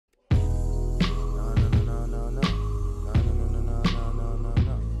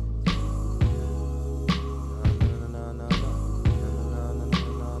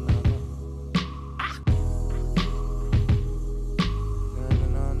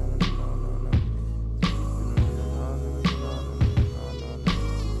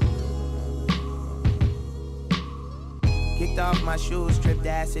my shoes, tripped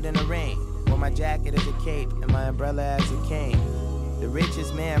acid in the rain. Wore my jacket as a cape and my umbrella as a cane. The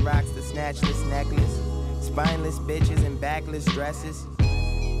richest man rocks the snatchless necklace. Spineless bitches in backless dresses.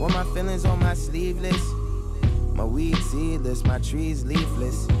 Wore my feelings on my sleeveless. My weed seedless, my trees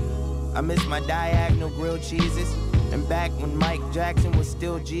leafless. I miss my diagonal grilled cheeses. And back when Mike Jackson was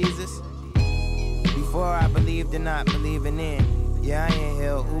still Jesus. Before I believed in not believing in. Yeah, I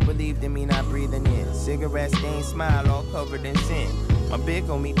inhaled, who believed in me not breathing in. Cigarette stained smile all covered in sin. My big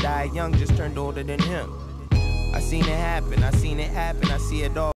homie died young, just turned older than him. I seen it happen, I see it all.